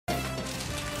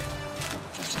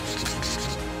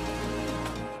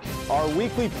Our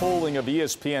weekly polling of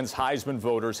ESPN's Heisman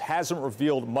voters hasn't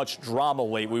revealed much drama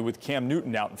lately with Cam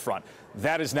Newton out in front.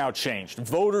 That has now changed.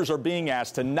 Voters are being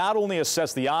asked to not only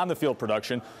assess the on-the-field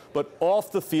production, but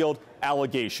off-the-field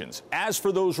allegations. As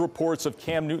for those reports of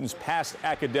Cam Newton's past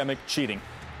academic cheating,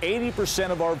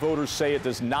 80% of our voters say it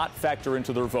does not factor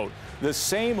into their vote. The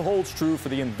same holds true for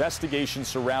the investigation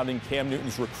surrounding Cam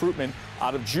Newton's recruitment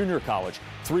out of junior college.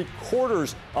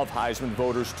 3/4 of Heisman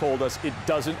voters told us it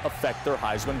doesn't affect their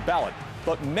Heisman ballot.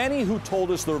 But many who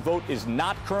told us their vote is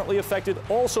not currently affected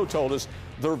also told us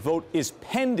their vote is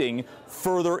pending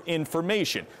further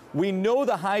information. We know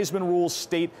the Heisman rules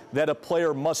state that a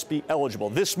player must be eligible.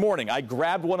 This morning, I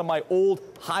grabbed one of my old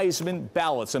Heisman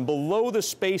ballots, and below the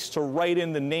space to write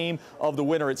in the name of the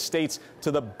winner, it states,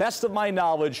 "To the best of my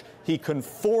knowledge, he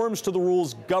conforms to the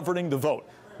rules governing the vote."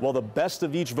 Well, the best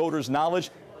of each voter's knowledge,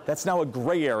 that's now a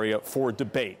gray area for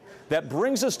debate. That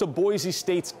brings us to Boise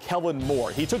State's Kellen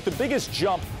Moore. He took the biggest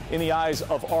jump in the eyes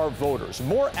of our voters.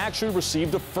 Moore actually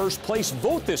received a first-place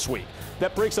vote this week.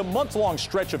 That breaks a month-long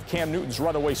stretch of Cam Newton's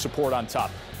runaway support on top.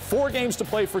 4 games to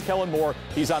play for Kellen Moore.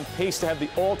 He's on pace to have the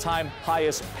all-time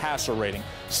highest passer rating.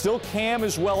 Still, Cam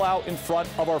is well out in front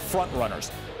of our front-runners.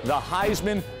 The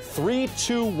Heisman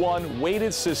 3-2-1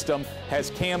 weighted system has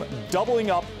Cam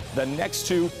doubling up the next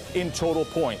 2 in total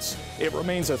points. It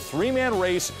remains a 3-man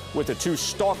race with the 2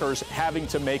 stalkers having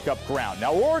to make up ground.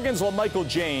 Now, Oregon's LaMichael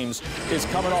James is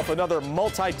coming off another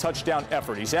multi-touchdown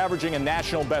effort. He's averaging a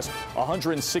national best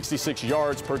 166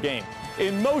 yards per game.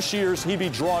 In most years, he'd be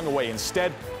drawing away.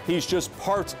 Instead, he's just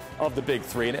part of the big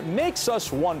 3. And it makes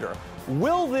us wonder,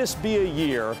 will this be a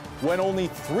year when only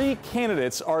 3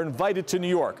 candidates are invited to New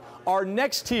York? Our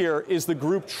next tier is the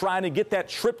group trying to get that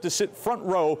trip to sit front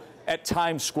row at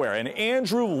Times Square. And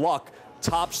Andrew Luck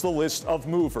tops the list of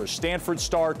movers. Stanford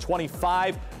star,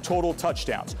 25 total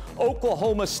touchdowns.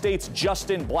 Oklahoma State's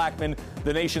Justin Blackmon,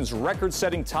 the nation's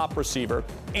record-setting top receiver.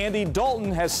 Andy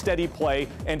Dalton has steady play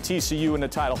and TCU in the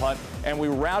title hunt. And we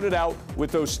round it out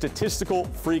with those statistical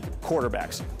freak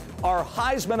quarterbacks. Our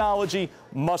Heismanology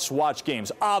must-watch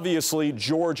games. Obviously,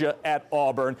 Georgia at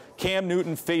Auburn. Cam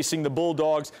Newton facing the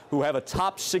Bulldogs, who have a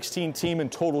top 16 team in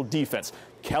total defense.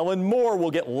 Kellen Moore will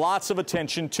get lots of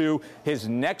attention, too. His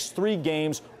next 3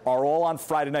 games are all on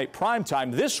Friday night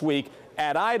primetime. This week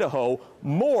at Idaho,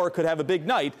 Moore could have a big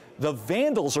night. The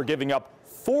Vandals are giving up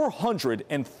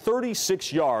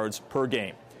 436 yards per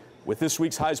game. With this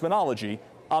week's Heismanology,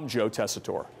 I'm Joe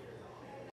Tessitore.